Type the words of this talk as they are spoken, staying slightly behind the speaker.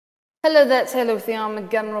Hello there, Taylor with the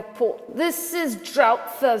Armageddon Report. This is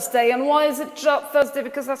Drought Thursday, and why is it Drought Thursday?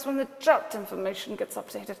 Because that's when the drought information gets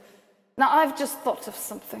updated. Now, I've just thought of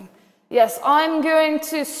something. Yes, I'm going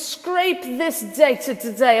to scrape this data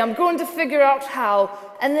today. I'm going to figure out how,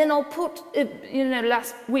 and then I'll put it,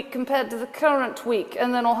 last week compared to the current week,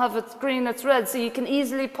 and then I'll have it green, it's red, so you can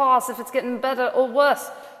easily pass if it's getting better or worse.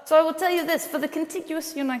 So I will tell you this, for the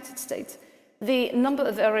contiguous United States, the number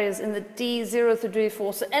of areas in the D0 through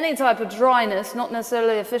D4, so any type of dryness, not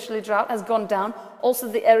necessarily officially drought, has gone down. Also,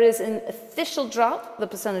 the areas in official drought, the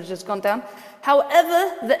percentage has gone down.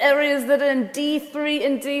 However, the areas that are in D3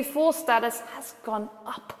 and D4 status has gone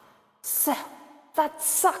up. So, that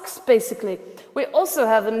sucks, basically. We also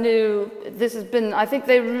have a new, I think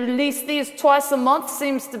they release these twice a month,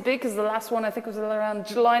 seems to be, because the last one I think was around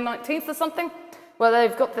July 19th or something. Well,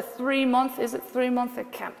 they've got the 3-month, is it 3-month? I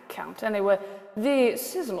can't count. Anyway, the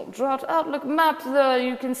seasonal drought outlook map there,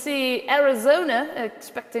 you can see Arizona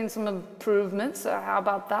expecting some improvements. So how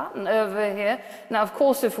about that? And over here, now, of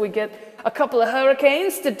course, if we get a couple of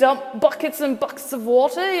hurricanes to dump buckets and buckets of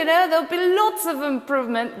water, there'll be lots of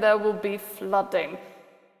improvement. There will be flooding.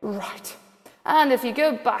 Right. And if you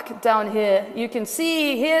go back down here, you can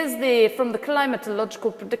see here's from the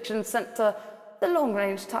Climatological Prediction Center, the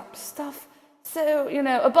long-range type stuff. So,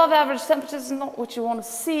 above average temperatures is not what you want to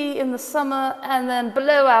see in the summer, and then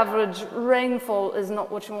below average rainfall is not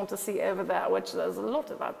what you want to see over there, which there's a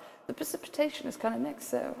lot of that. The precipitation is kind of mixed,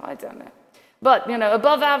 so I don't know. But,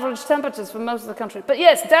 above average temperatures for most of the country. But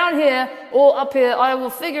yes, down here or up here, I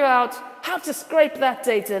will figure out how to scrape that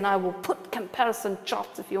data, and I will put comparison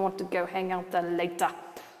charts if you want to go hang out there later.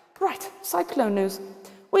 Right, cyclone news.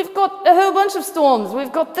 We've got a whole bunch of storms.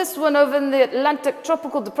 We've got this one over in the Atlantic,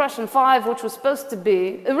 Tropical Depression 5, which was supposed to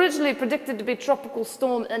be, originally predicted to be Tropical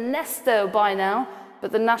Storm Ernesto by now,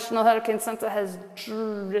 but the National Hurricane Center has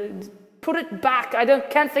put it back.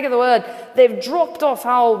 Can't think of the word. They've dropped off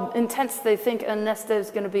how intense they think Ernesto is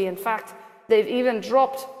going to be. In fact, they've even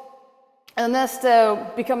dropped Ernesto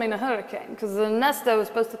becoming a hurricane, because Ernesto was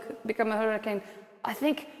supposed to become a hurricane, I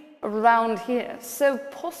think, around here. So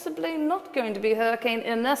possibly not going to be Hurricane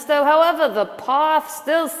Ernesto. However, the path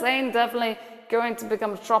still saying definitely going to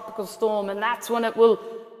become a tropical storm, and that's when it will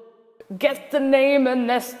get the name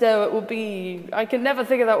Ernesto. It will be, I can never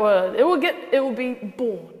think of that word. It will be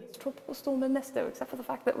born. It's Tropical Storm Ernesto, except for the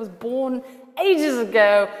fact that it was born ages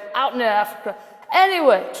ago out near Africa.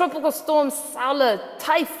 Anyway, Tropical Storm Saola,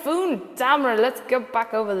 Typhoon Damrey. Let's go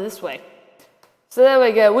back over this way. So there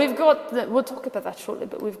we go. We'll talk about that shortly,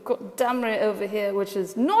 but we've got Damrey over here, which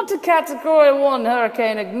is not a Category 1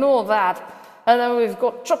 hurricane, ignore that. And then we've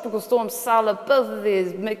got Tropical Storm Saola, both of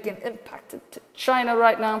these making impact to China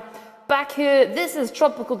right now. Back here, this is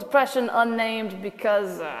Tropical Depression unnamed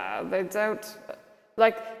because they don't,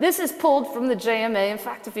 this is pulled from the JMA. In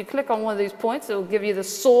fact, if you click on one of these points, it will give you the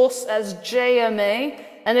source as JMA.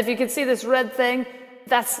 And if you can see this red thing,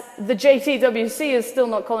 that's the JTWC is still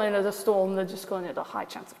not calling it a storm, they're just calling it a high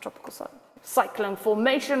chance of tropical cyclone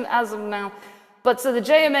formation as of now. But so the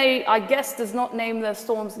JMA, I guess, does not name their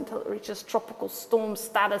storms until it reaches tropical storm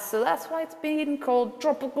status, so that's why it's being called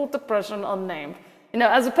Tropical Depression unnamed.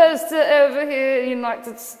 As opposed to over here,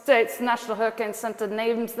 United States National Hurricane Center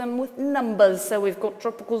names them with numbers, so we've got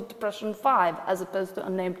Tropical Depression 5 as opposed to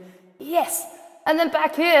unnamed. Yes! And then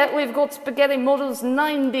back here, we've got Spaghetti Models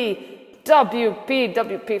 90.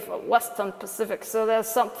 WP for Western Pacific, so there's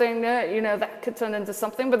something there, that could turn into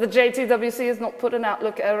something, but the JTWC has not put an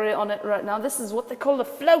outlook area on it right now. This is what they call a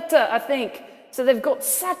floater, I think. So they've got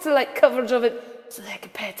satellite coverage of it, so they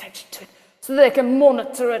can pay attention to it, so they can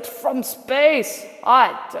monitor it from space.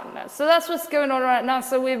 I don't know. So that's what's going on right now,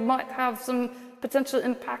 so we might have some potential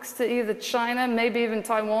impacts to either China, maybe even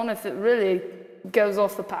Taiwan, if it really goes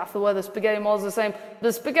off the path of where the spaghetti models are saying.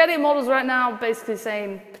 The spaghetti models right now basically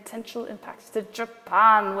saying potential impacts to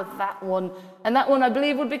Japan with that one. And that one I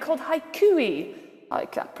believe would be called Haikui. I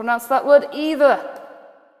can't pronounce that word either.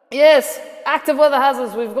 Yes, active weather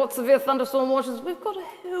hazards. We've got severe thunderstorm watches. We've got a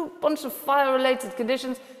whole bunch of fire-related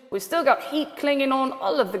conditions. We've still got heat clinging on,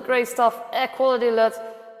 all of the grey stuff, air quality alerts,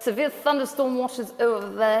 severe thunderstorm watches over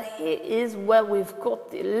there. Here is where we've got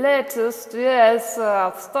the latest, yes,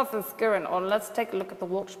 stuff is going on. Let's take a look at the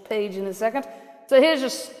watch page in a second. So here's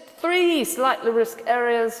just 3 slightly risk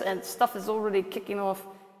areas, and stuff is already kicking off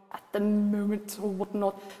at the moment or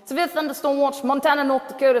whatnot. Severe thunderstorm watch, Montana, North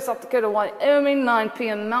Dakota, South Dakota, Wyoming, 9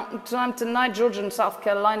 p.m. Mountain Time tonight, Georgia and South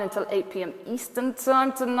Carolina until 8 p.m. Eastern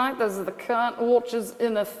Time tonight. Those are the current watches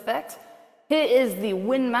in effect. Here is the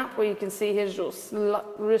wind map where you can see here's your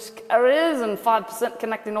risk areas and 5%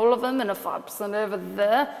 connecting all of them and a 5% over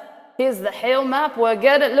there. Here's the hail map. We're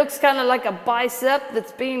good. It looks kind of like a bicep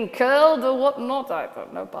that's being curled or whatnot. I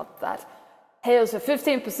don't know about that. Hail, so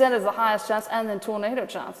 15% is the highest chance, and then tornado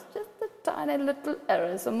chance. Just a tiny little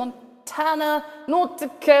error. So Montana, North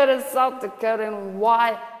Dakota, South Dakota, and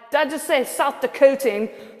did I just say South Dakotan?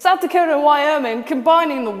 South Dakota and Wyoming,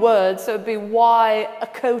 combining the words, so it'd be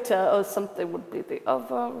Y-Akota or something would be the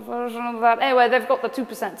other version of that. Anyway, they've got the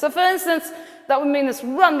 2%. So for instance, that would mean this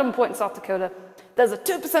random point in South Dakota, there's a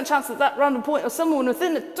 2% chance that that random point or someone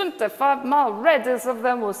within a 25-mile radius of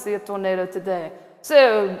them will see a tornado today.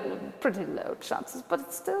 So pretty low chances, but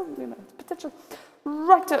it's still, it's potential.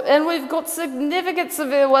 Right, and we've got significant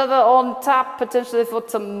severe weather on tap potentially for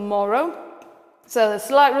tomorrow. So the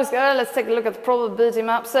slight risk, let's take a look at the probability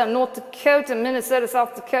map. So North Dakota, Minnesota,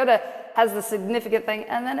 South Dakota has the significant thing,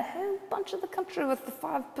 and then a whole bunch of the country with the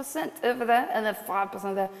 5% over there, and then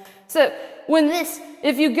 5% there. So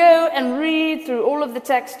if you go and read through all of the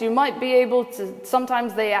text, you might be able to,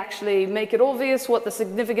 sometimes they actually make it obvious what the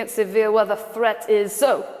significant severe weather threat is.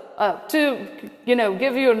 So to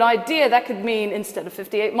give you an idea, that could mean instead of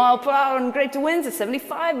 58 mile per hour and greater winds, it's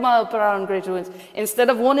 75 mile per hour and greater winds. Instead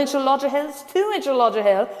of 1 inch or larger hail, it's 2 inch or larger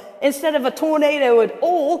hail. Instead of a tornado at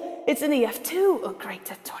all, it's an EF2 or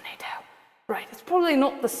greater tornado. Right, it's probably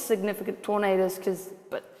not the significant tornadoes,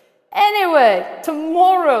 but anyway,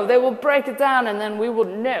 tomorrow they will break it down, and then we will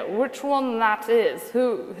know which one that is,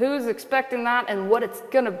 who's expecting that, and what it's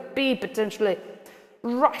gonna be potentially.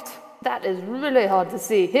 Right. That is really hard to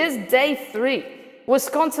see. Here's day 3.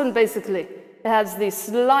 Wisconsin basically has the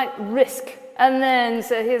slight risk. And then,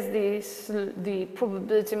 so here's the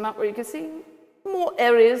probability map where you can see more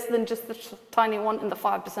areas than just the tiny one in the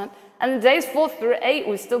 5%. And then days 4 through 8,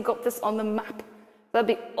 we've still got this on the map. That'll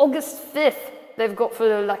be August 5th. They've got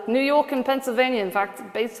for like New York and Pennsylvania. In fact,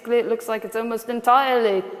 basically it looks like it's almost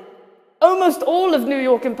all of New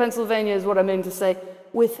York and Pennsylvania is what I mean to say.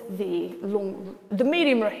 With the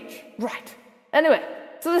medium range. Right. Anyway,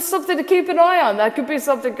 so there's something to keep an eye on. That could be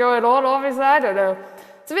something going on, obviously, I don't know.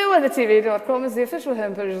 SevereWeatherTV.com is the official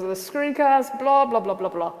homepage of the screencast, blah, blah, blah, blah,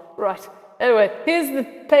 blah. Right. Anyway, here's the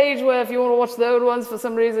page where if you want to watch the old ones for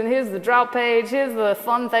some reason, here's the drought page, here's the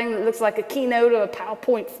fun thing that looks like a keynote or a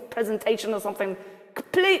PowerPoint presentation or something.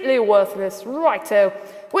 Completely worthless. Righto.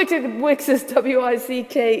 Wix is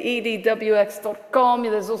WICKEDWX.com.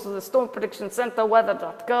 There's also the Storm Prediction Center,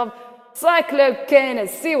 weather.gov. Cyclocane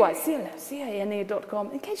is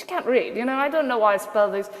CYCLOCANE.com. In case you can't read, I don't know why I spell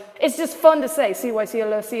these. It's just fun to say,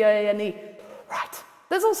 CYCLOCANE. Right.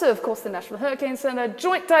 There's also, of course, the National Hurricane Center,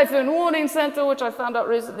 Joint Typhoon Warning Center, which I found out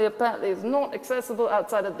recently apparently is not accessible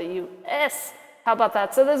outside of the US. How about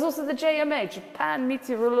that? So there's also the JMA, Japan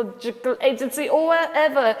Meteorological Agency, or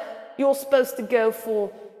wherever you're supposed to go for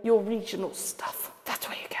your regional stuff. That's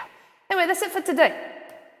where you go. Anyway, that's it for today.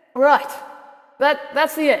 Right.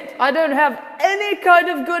 That's the end. I don't have any kind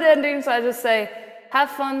of good endings. I just say, have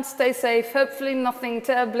fun, stay safe. Hopefully nothing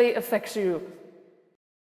terribly affects you.